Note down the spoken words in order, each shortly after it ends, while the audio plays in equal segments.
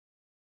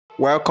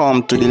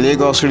Welcome to the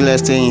Lagos Real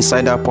Estate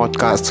Insider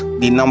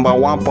Podcast, the number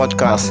one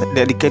podcast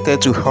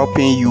dedicated to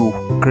helping you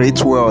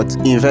create wealth,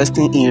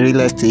 investing in real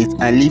estate,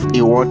 and live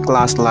a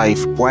world-class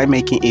life while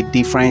making a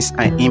difference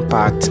and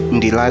impact in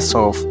the lives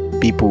of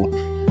people.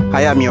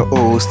 I am your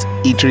host,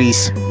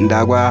 Idris.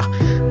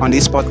 On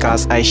this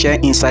podcast, I share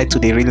insight to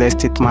the real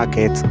estate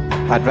market,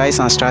 advice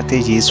and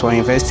strategies for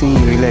investing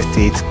in real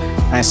estate,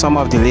 and some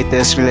of the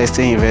latest real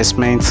estate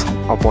investment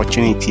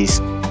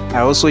opportunities. I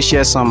also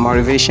share some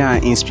motivation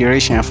and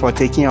inspiration for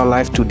taking your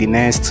life to the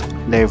next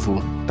level.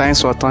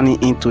 Thanks for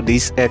tuning into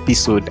this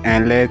episode,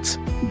 and let's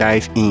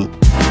dive in.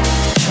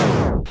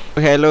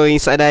 Hello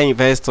insider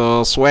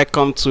investors,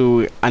 welcome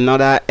to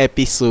another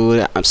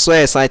episode. I'm so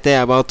excited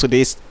about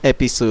today's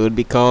episode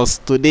because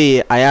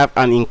today I have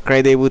an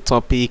incredible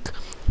topic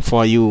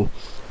for you.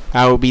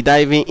 I will be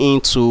diving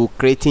into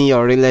creating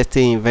your real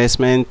estate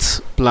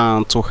investment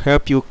plan to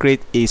help you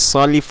create a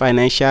solid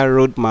financial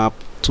roadmap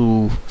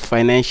to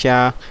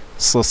financial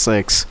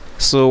success.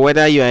 So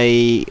whether you are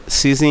a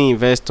seasoned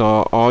investor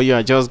or you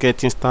are just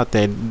getting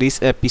started,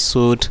 this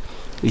episode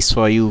is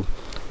for you.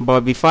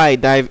 But before I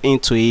dive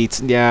into it,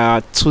 there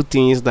are two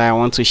things that I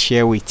want to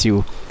share with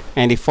you.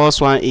 And the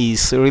first one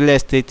is real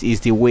estate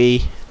is the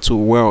way to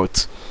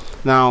wealth.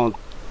 Now,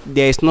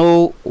 there is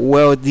no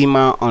wealthy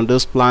man on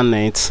this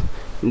planet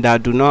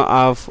that do not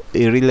have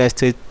a real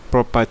estate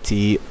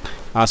property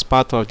as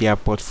part of their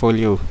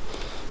portfolio.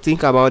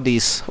 Think about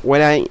this,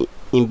 whether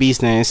in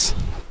business,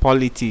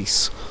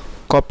 politics,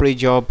 corporate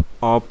job,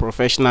 or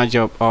professional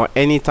job, or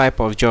any type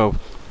of job,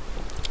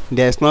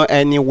 there's not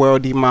any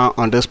wealthy man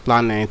on this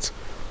planet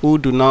who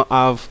do not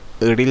have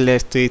a real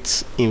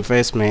estate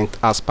investment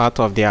as part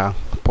of their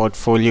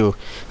portfolio.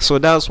 So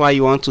that's why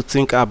you want to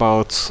think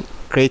about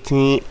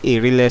creating a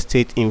real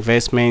estate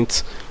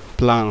investment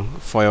plan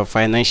for your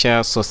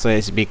financial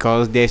success,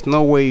 because there's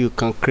no way you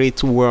can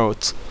create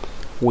wealth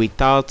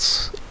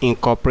without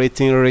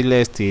incorporating real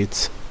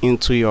estate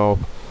into your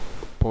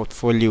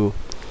portfolio.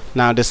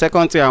 Now, the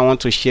second thing I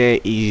want to share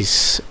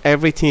is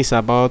everything is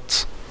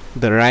about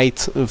the right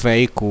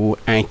vehicle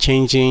and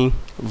changing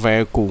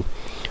vehicle,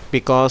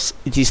 because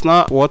it is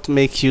not what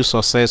makes you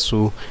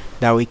successful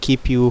that will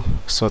keep you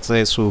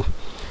successful.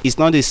 It's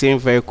not the same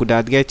vehicle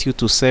that gets you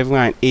to 7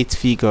 and 8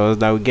 figures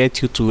that will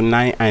get you to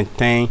 9 and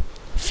 10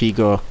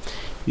 figure.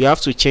 You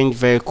have to change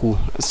vehicle.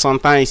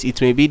 Sometimes it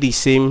may be the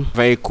same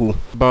vehicle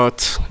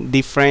but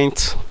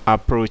different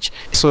approach.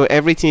 So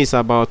everything is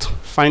about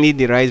finding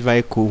the right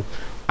vehicle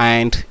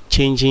and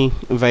changing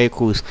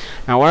vehicles.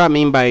 And what I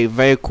mean by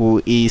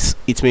vehicle is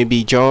it may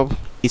be job,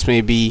 it may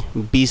be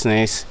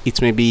business,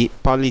 it may be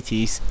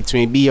politics, it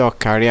may be your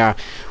career.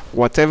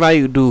 Whatever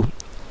you do,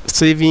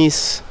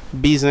 savings,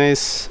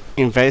 business,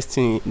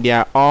 investing, they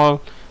are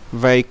all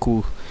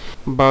vehicle.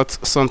 But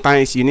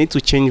sometimes you need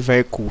to change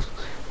vehicle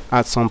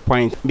at some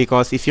point,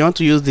 because if you want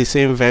to use the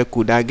same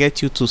vehicle that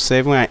gets you to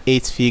 7 and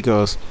 8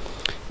 figures,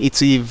 it will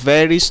be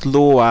very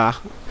slower,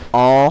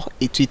 or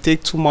it will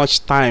take too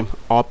much time,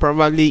 or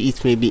probably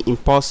it may be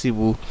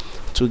impossible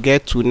to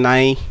get to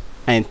 9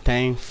 and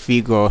 10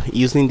 figure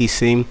using the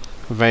same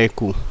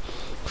vehicle.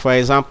 For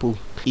example,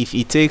 if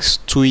it takes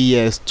 2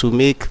 years to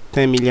make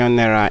 10 million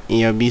naira in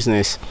your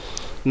business,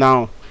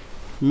 now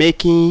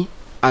making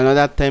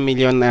another 10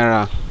 million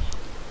naira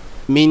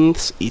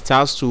means it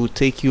has to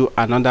take you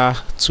another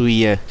 2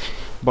 years.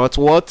 But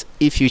what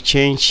if you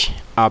change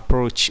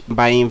approach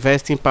by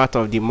investing part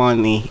of the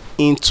money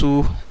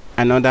into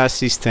another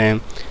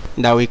system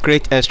that will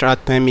create extra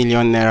 10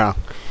 million naira?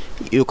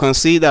 You can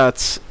see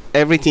that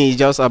everything is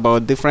just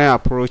about different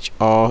approach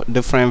or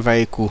different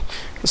vehicle.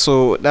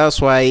 So that's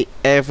why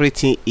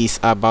everything is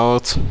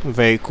about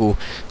vehicle.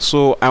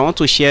 So I want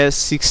to share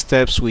 6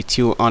 steps with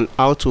you on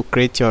how to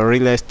create your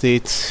real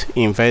estate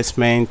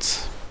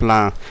investment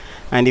plan.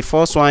 And the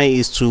first one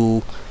is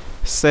to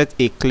set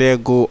a clear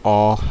goal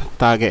or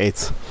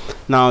target.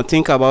 Now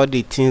think about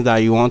the things that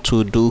you want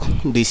to do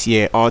this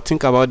year, or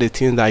think about the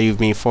things that you've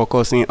been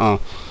focusing on.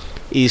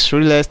 Is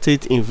real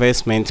estate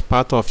investment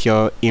part of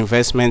your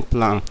investment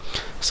plan?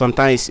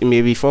 Sometimes it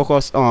may be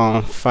focused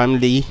on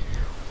family,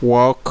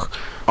 work,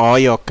 or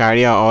your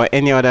career, or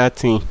any other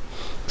thing.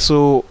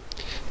 So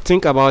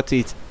think about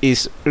it.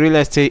 Is real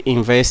estate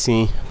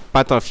investing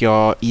part of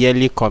your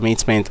yearly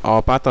commitment,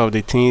 or part of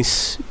the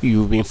things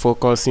you've been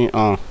focusing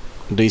on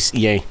this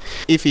year?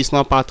 If it's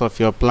not part of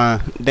your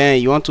plan,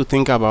 then you want to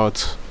think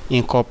about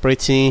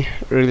incorporating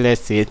real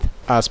estate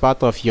as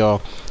part of your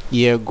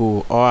year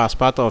goal or as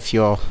part of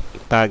your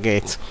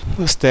target.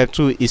 Step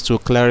 2 is to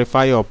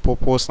clarify your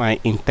purpose and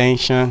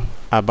intention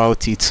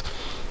about it.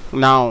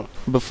 Now,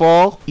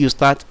 before you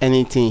start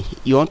anything,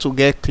 you want to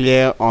get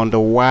clear on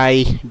the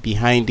why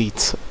behind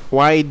it.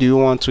 Why do you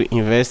want to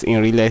invest in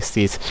real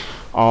estate?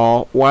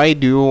 Or why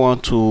do you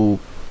want to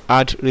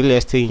add real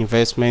estate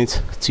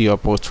investment to your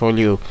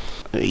portfolio?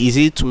 Is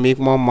it to make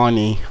more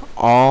money,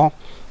 or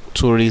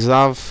to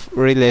reserve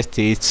real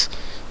estate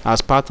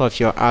as part of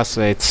your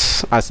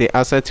assets as a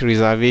asset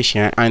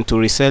reservation and to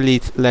resell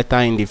it later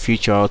in the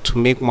future to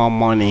make more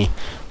money?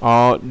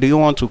 Or do you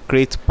want to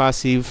create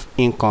passive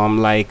income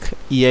like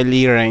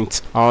yearly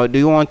rent? Or do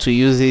you want to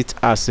use it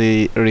as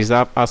a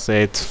reserve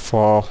asset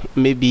for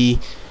maybe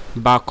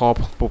backup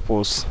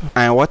purpose?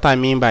 And what I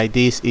mean by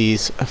this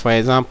is, for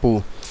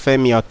example,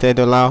 Femi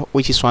Otedola,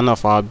 which is one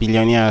of our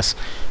billionaires,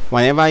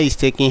 whenever he's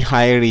taking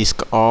high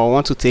risk or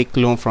want to take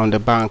loan from the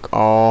bank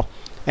or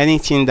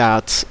anything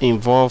that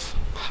involve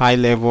high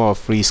level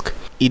of risk,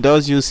 he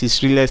does use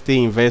his real estate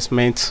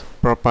investment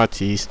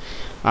properties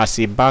as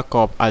a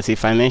backup, as a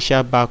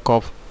financial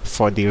backup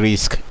for the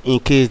risk. In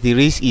case the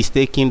risk is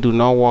taken do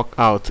not work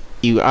out,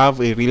 you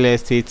have a real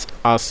estate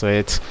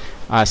asset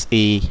as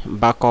a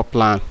backup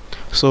plan.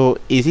 So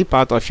is it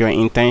part of your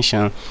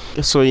intention?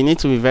 So you need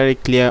to be very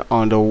clear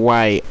on the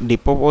why, the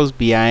purpose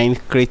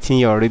behind creating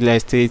your real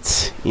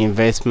estate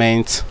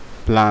investment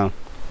plan.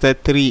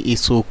 Step 3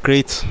 is to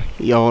create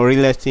your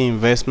real estate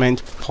investment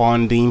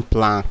funding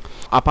plan.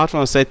 Apart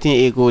from setting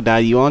a goal that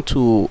you want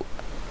to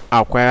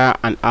acquire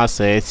an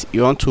asset,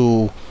 you want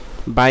to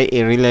buy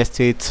a real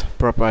estate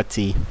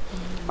property,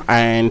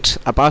 and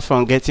apart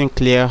from getting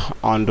clear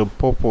on the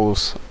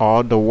purpose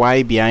or the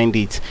why behind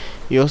it,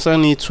 you also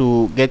need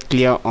to get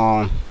clear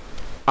on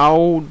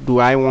how do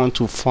I want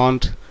to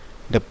fund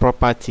the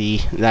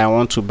property that I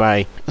want to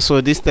buy. So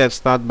this step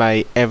start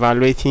by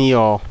evaluating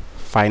your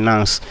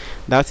finance,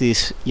 that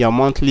is your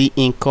monthly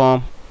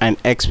income and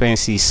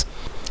expenses.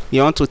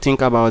 You want to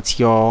think about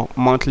your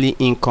monthly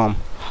income.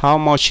 How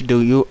much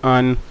do you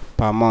earn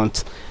per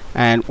month,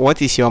 and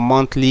what is your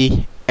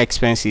monthly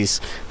expenses,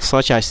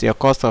 such as your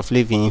cost of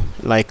living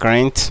like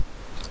rent,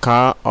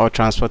 car or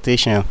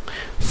transportation,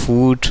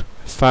 food,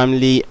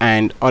 family,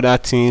 and other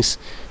things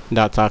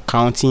that are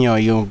counting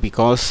on you.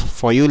 Because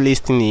for you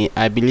listening,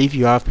 I believe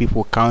you have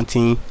people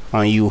counting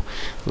on you,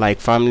 like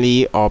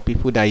family or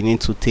people that you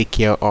need to take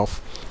care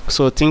of.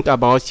 So think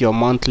about your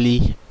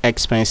monthly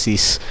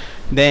expenses.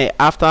 Then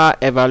after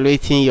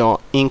evaluating your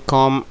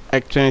income,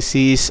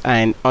 expenses,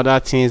 and other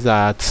things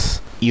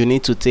that you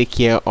need to take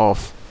care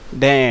of,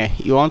 then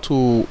you want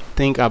to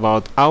think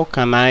about how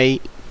can I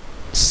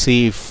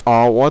save,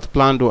 or what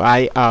plan do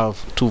I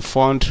have to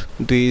fund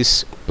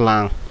this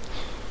plan.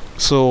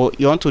 So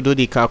you want to do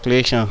the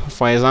calculation.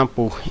 For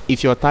example,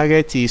 if your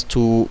target is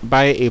to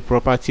buy a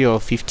property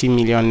of 50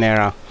 million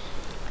naira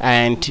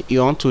and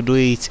you want to do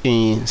it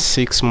in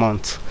 6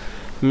 months,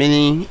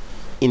 meaning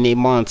in a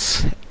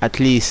month at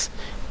least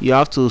you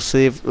have to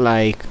save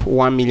like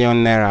 1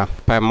 million naira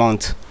per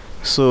month.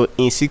 So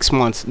in 6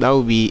 months that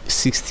will be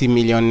 60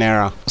 million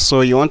naira.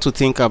 So you want to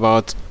think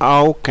about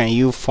how can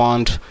you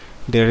fund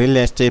the real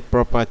estate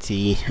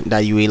property that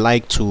you would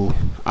like to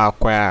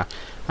acquire,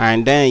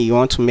 and then you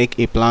want to make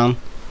a plan,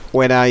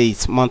 whether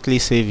it's monthly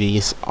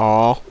savings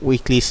or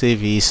weekly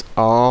savings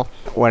or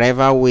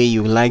whatever way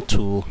you like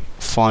to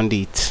fund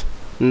it.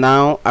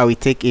 Now I will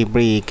take a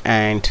break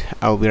and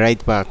I'll be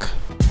right back.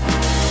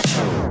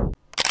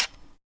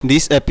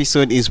 This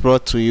episode is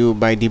brought to you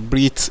by the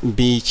Brit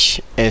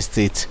Beach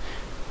Estate.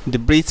 The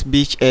Brit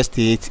Beach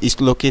Estate is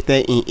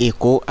located in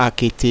Eko,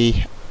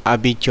 Akete,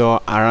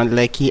 Abijo, around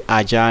Lekki,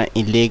 Aja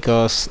in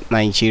Lagos,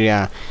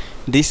 Nigeria.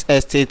 This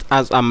estate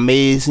has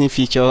amazing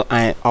features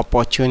and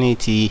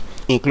opportunity,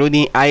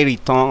 including high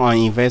return on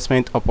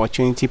investment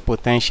opportunity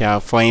potential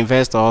for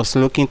investors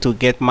looking to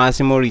get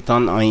maximum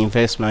return on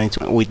investment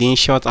within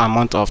short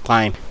amount of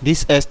time.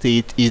 This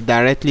estate is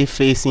directly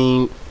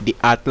facing the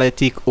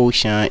Atlantic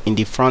Ocean in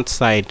the front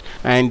side,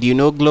 and you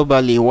know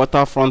globally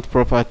waterfront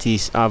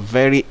properties are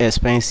very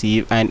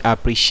expensive and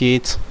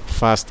appreciate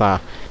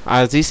faster.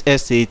 As this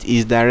estate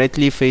is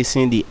directly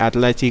facing the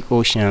Atlantic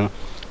Ocean,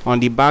 on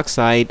the back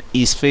side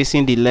is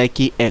facing the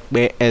Lekki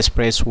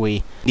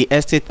Expressway. The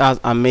estate has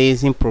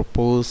amazing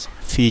proposed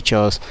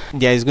features.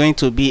 There is going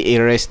to be a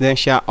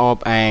residential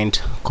hub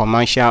and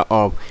commercial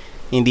hub.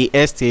 In the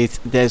estate,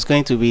 there is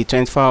going to be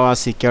 24-hour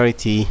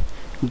security,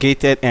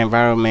 gated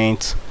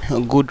environment,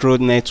 good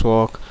road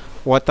network,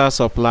 water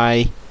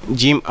supply,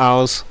 gym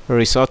house,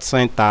 resort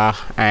center,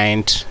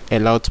 and a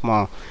lot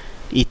more.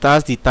 It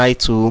has the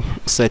title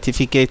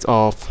Certificate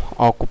of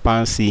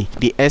Occupancy.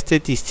 The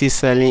estate is still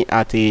selling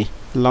at a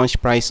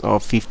launch price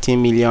of 15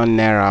 million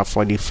naira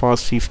for the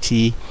first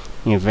 50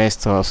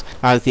 investors.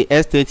 As the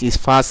estate is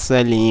fast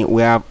selling,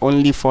 we have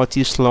only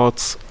 40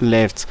 slots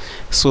left.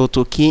 So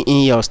to key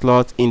in your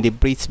slot in the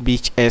Brit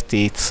Beach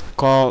Estate,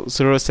 call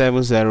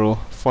 070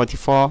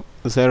 44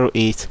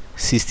 08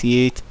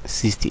 68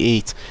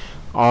 68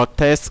 or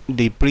text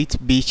the Brit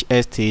Beach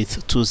Estate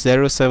to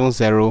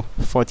 070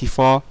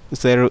 44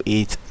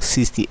 08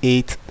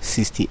 68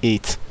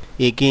 68.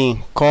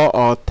 Again, call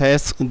or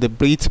text the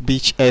Brit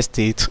Beach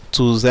Estate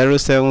to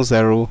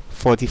 070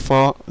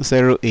 44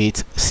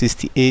 08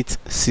 68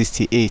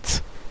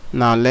 68.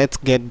 Now let's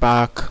get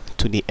back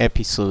to the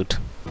episode.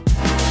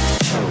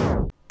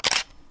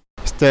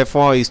 Step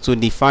 4 is to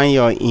define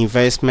your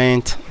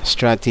investment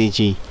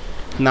strategy.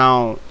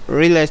 Now,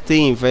 Real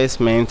estate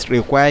investment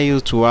require you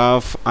to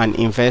have an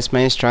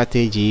investment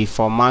strategy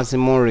for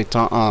maximum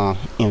return on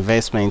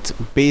investment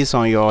based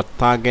on your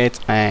target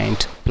and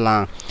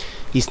plan.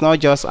 It's not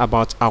just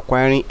about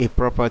acquiring a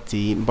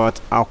property,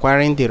 but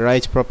acquiring the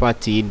right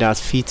property that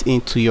fits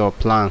into your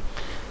plan.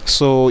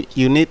 So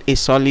you need a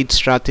solid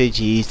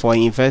strategy for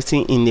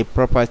investing in a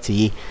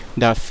property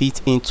that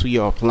fits into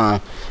your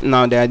plan.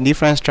 Now there are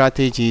different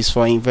strategies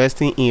for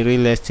investing in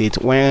real estate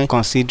when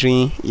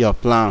considering your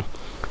plan.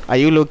 Are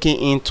you looking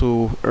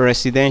into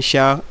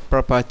residential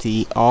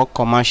property or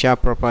commercial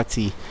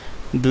property?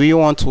 Do you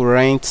want to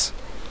rent,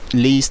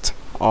 lease,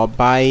 or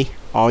buy,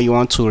 or you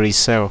want to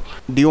resell?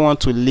 Do you want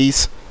to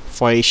lease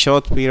for a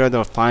short period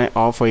of time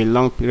or for a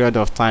long period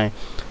of time?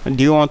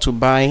 Do you want to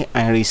buy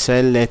and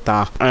resell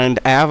later? And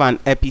I have an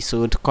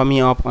episode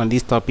coming up on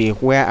this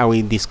topic where I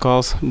will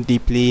discuss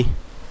deeply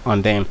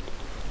on them.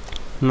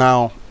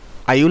 Now,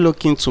 are you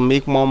looking to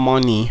make more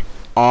money,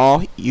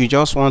 or you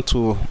just want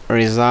to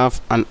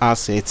reserve an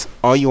asset,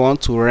 or you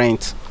want to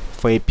rent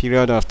for a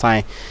period of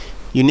time?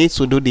 You need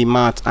to do the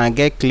math and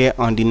get clear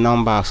on the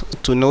numbers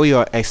to know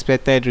your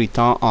expected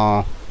return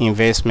on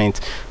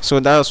investment. So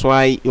that's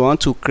why you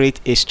want to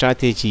create a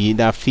strategy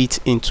that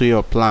fits into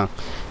your plan.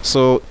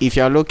 So if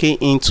you're looking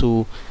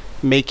into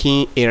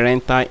making a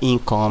rental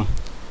income,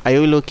 are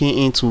you looking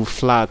into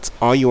flat,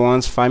 or you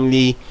want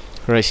family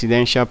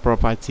residential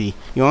property?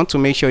 You want to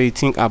make sure you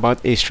think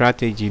about a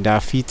strategy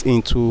that fits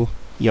into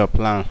your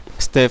plan.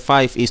 Step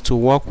 5 is to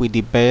work with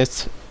the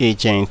best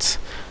agents.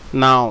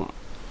 Now,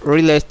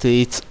 real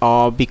estate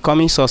or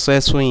becoming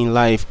successful in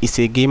life is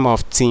a game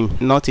of team,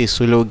 not a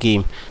solo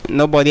game.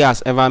 Nobody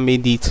has ever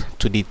made it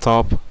to the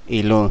top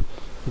alone.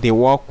 They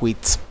work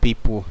with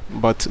people,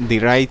 but the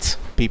right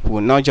people,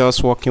 not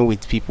just working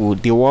with people.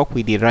 They work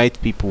with the right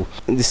people.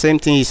 The same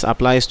thing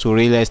applies to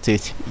real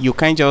estate. You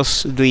can't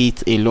just do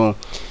it alone.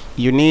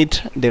 You need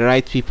the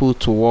right people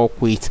to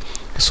work with.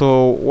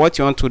 So what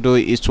you want to do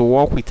is to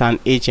work with an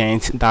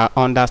agent that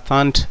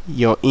understands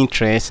your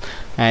interests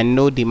and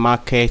know the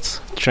market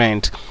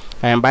trend.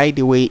 And by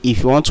the way,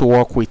 if you want to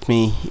work with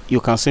me,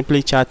 you can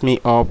simply chat me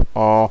up,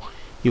 or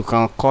you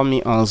can call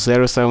me on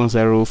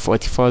 070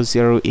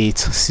 4408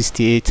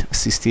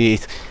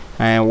 6868,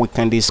 and we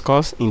can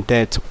discuss in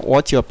depth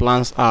what your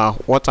plans are,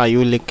 what are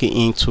you looking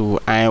into,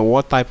 and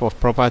what type of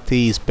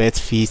property is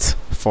best fit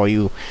for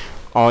you.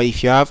 Or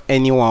if you have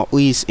anyone who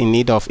is in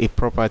need of a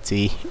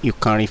property, you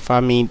can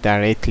refer me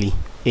directly.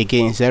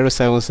 Again,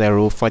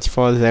 070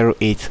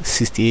 4408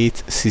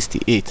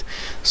 6868.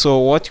 So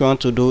what you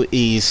want to do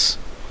is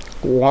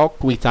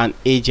work with an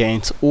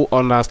agent who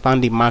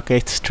understands the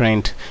market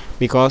trend,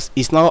 because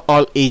it's not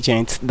all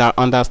agents that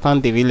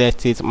understand the real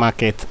estate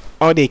market.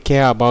 All they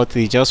care about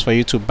is just for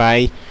you to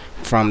buy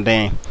from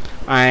them,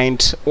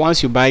 and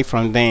once you buy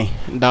from them,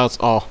 that's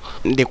all.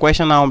 The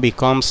question now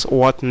becomes,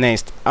 what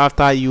next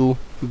after you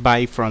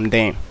buy from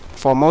them?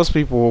 For most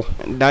people,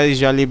 that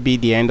usually be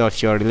the end of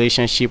your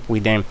relationship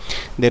with them.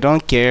 They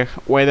don't care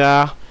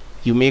whether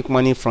you make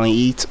money from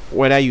it,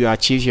 whether you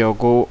achieve your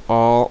goal,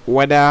 or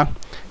whether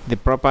the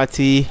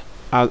property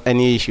has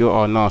any issue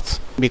or not,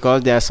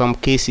 because there are some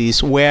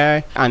cases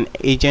where an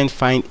agent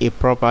find a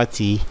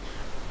property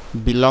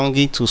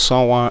belonging to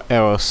someone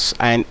else,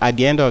 and at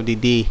the end of the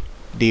day,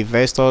 the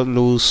investor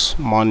lose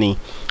money.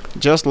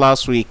 Just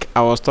last week,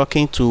 I was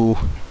talking to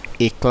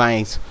a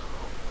client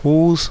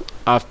who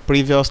have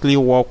previously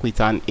worked with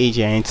an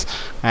agent,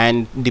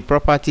 and the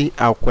property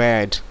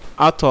acquired,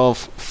 out of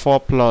 4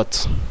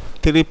 plots,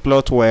 3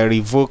 plots were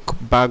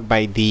revoked back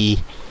by the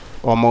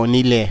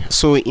Omonile.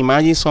 So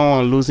imagine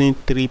someone losing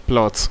 3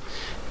 plots.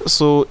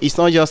 So it's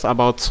not just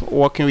about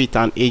working with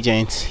an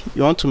agent.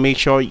 You want to make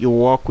sure you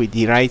work with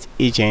the right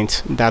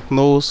agent that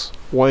knows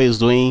what he's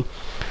doing,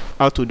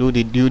 how to do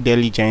the due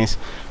diligence,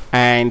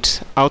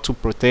 and how to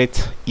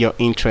protect your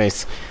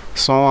interests.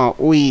 Someone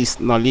who is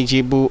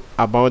knowledgeable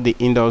about the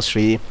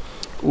industry,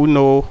 who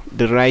know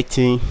the right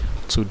thing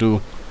to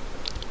do.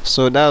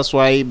 So that's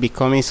why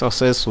becoming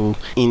successful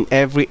in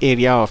every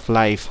area of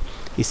life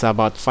is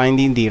about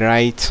finding the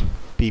right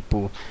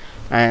people.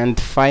 And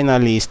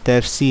finally,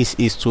 step 6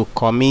 is to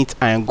commit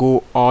and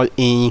go all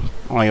in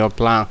on your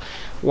plan.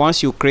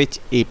 Once you create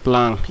a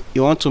plan,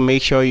 you want to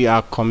make sure you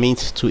are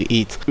committed to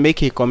it.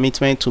 Make a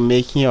commitment to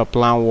making your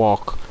plan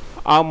work.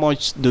 How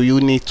much do you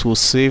need to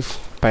save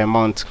per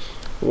month?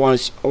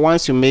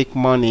 Once you make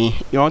money,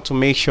 you want to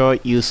make sure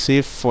you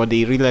save for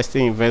the real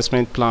estate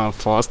investment plan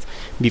first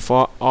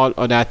before all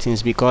other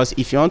things, because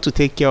if you want to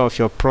take care of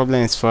your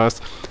problems first,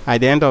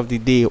 at the end of the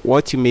day,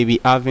 what you may be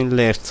having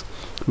left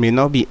may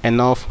not be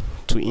enough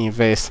to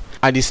invest.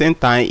 At the same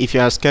time, if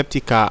you are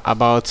skeptical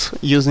about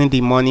using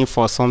the money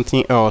for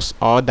something else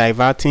or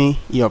diverting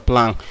your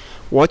plan,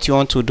 what you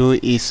want to do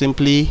is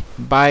simply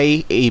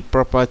buy a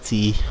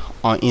property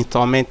on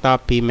installmental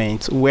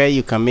payment, where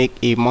you can make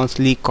a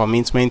monthly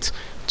commitment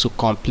to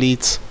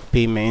complete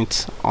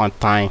payment on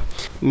time.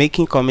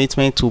 Making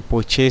commitment to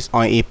purchase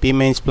on a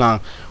payment plan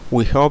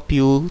will help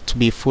you to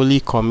be fully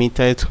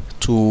committed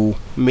to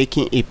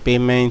making a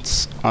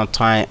payment on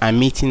time and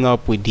meeting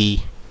up with the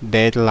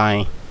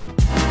deadline.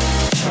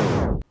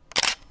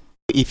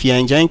 If you're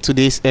enjoying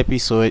today's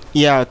episode,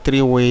 here are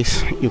 3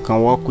 ways you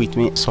can work with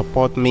me,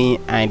 support me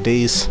and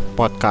this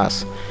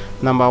podcast.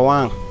 Number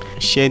 1,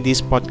 share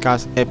this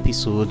podcast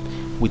episode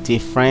with a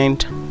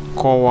friend,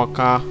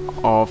 co-worker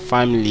or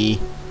family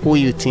who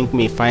you think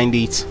may find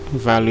it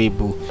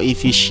valuable.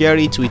 If you share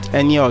it with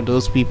any of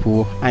those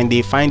people and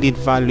they find it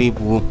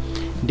valuable,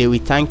 they will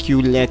thank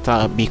you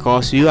later,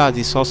 because you are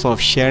the source of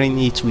sharing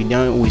it with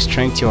them will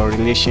strengthen your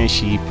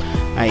relationship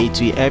and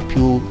it will help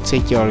you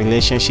take your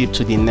relationship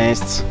to the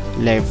next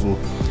level.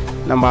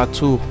 Number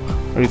 2,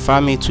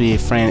 refer me to a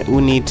friend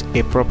who needs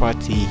a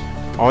property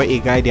or a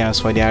guidance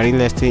for their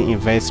real estate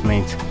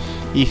investment.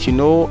 If you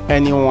know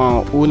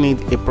anyone who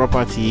needs a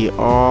property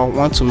or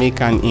want to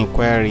make an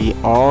inquiry,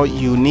 or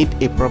you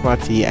need a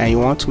property and you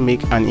want to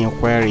make an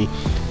inquiry,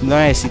 don't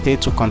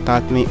hesitate to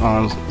contact me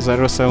on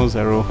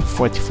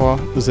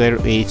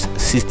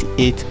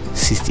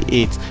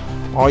 070-4408-6868,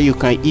 or you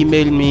can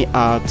email me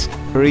at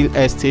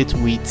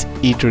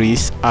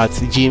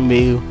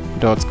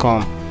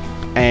realestatewithidris@gmail.com.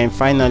 And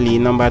finally,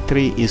 number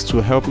 3 is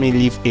to help me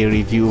leave a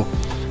review.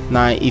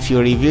 Now, if you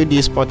review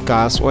this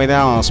podcast, whether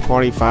on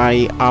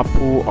Spotify,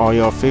 Apple, or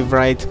your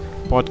favorite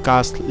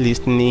podcast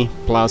listening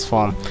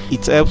platform,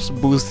 it helps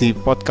boost the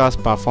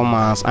podcast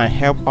performance and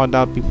help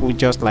other people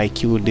just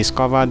like you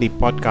discover the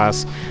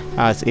podcast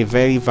as a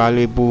very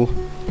valuable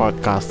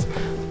podcast.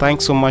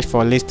 Thanks so much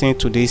for listening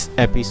to this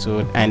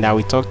episode, and I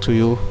will talk to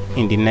you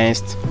in the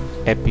next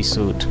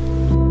episode.